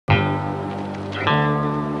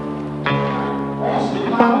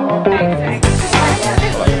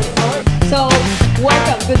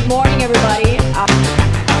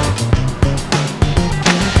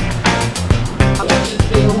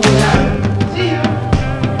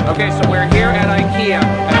Okay, so we're here at IKEA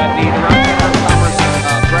at the Doral Commerce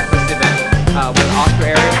breakfast event with Oscar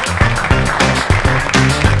Arias.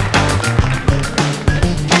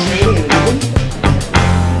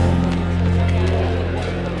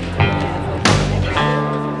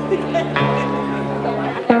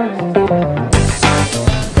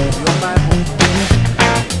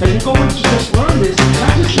 And you're going to just learn this,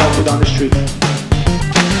 not just sheltered on the street.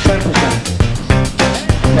 10%.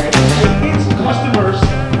 Okay? And its customers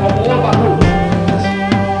are all about who?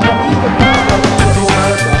 Now, he's the product of North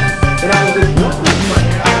America. And I was in Brooklyn,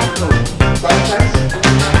 and I don't know. Does that make sense?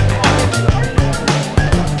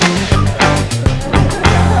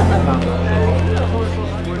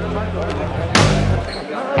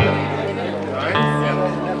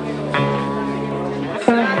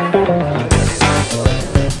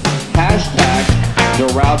 Hashtag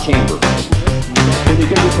Doral Chamber. When you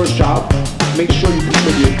get your first job, make sure you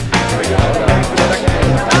contribute.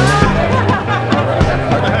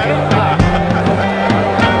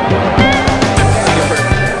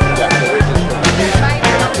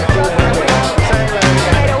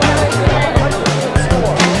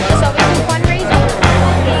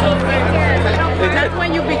 That's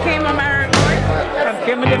when you became American.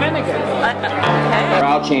 From Dominican.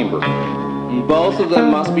 Doral Chamber. Both of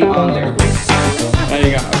them must be on there. There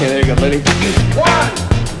you go. Okay, there you go, Liddy. 1,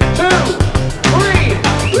 2, 3.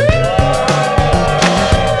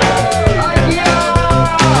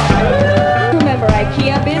 Remember,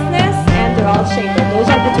 IKEA business and Doral Chamber. Those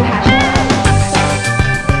are the two hashtags.